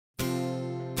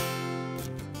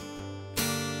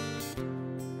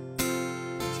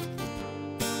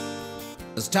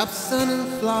Stop sending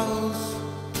flowers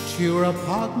to your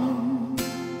apartment.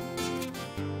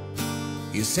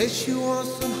 You said she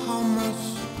wasn't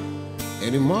harmless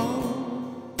anymore.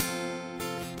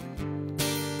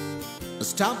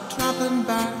 Stop dropping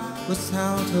back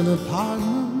without an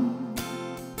apartment.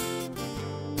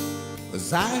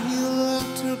 Was I hear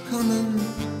laughter coming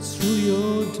through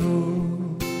your door?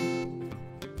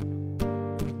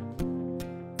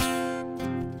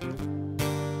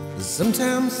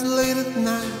 Sometimes late at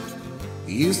night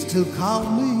you still call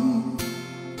me,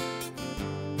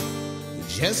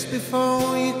 just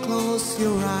before you close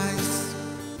your eyes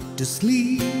to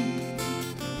sleep.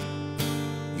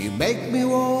 You make me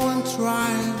want to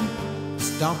try and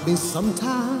stop me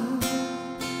sometime,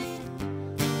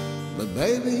 but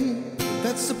baby,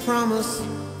 that's a promise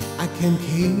I can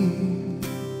keep.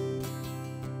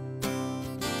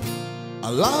 I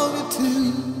love you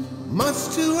too much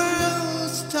to ever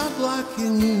stop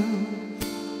liking you,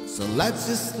 so let's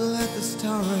just let the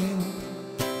story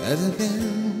end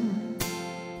again.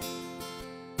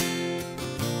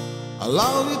 I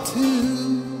love you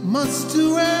too much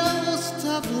to ever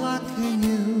stop liking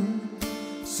you,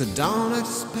 so don't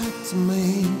expect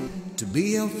me to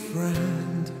be your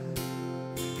friend.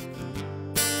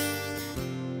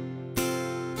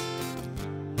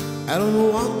 I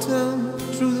don't walk down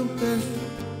through the bush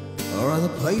or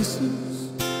other places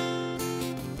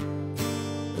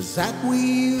that we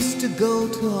used to go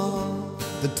to all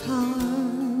the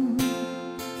time.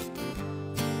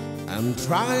 I'm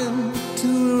trying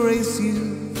to erase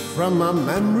you from my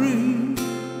memory,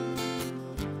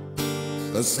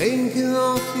 but thinking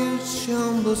of you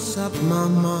jumbles up my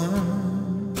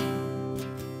mind.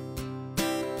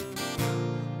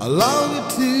 I love you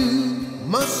too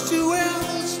much to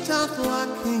ever stop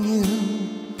liking you,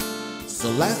 so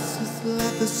let's just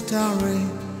let the story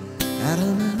at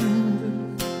an end.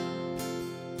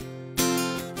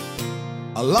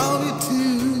 I love you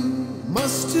too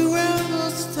much to ever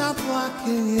stop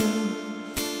liking you,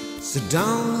 so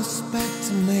don't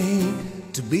expect me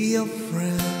to be your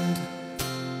friend.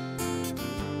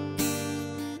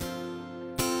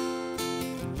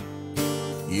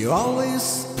 You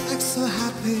always act so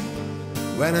happy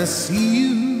when I see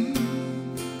you.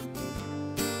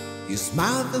 You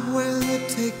smile when you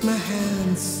take my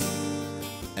hands,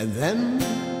 and then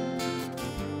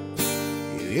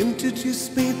you introduce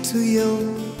me to your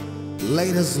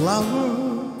latest lover.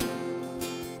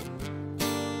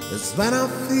 That's when I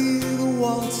feel the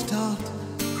walls start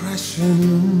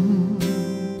crashing.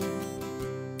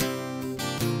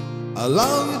 I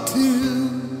love you too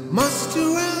much to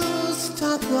ever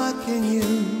stop liking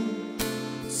you,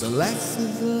 so let's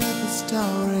just let the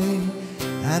story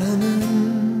at an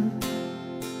end.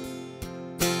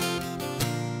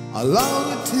 I love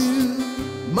you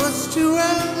too much to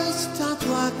ever stop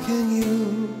liking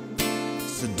you,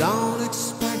 so don't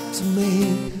expect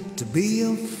me to be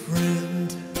your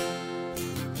friend.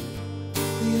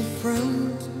 Be your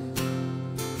friend.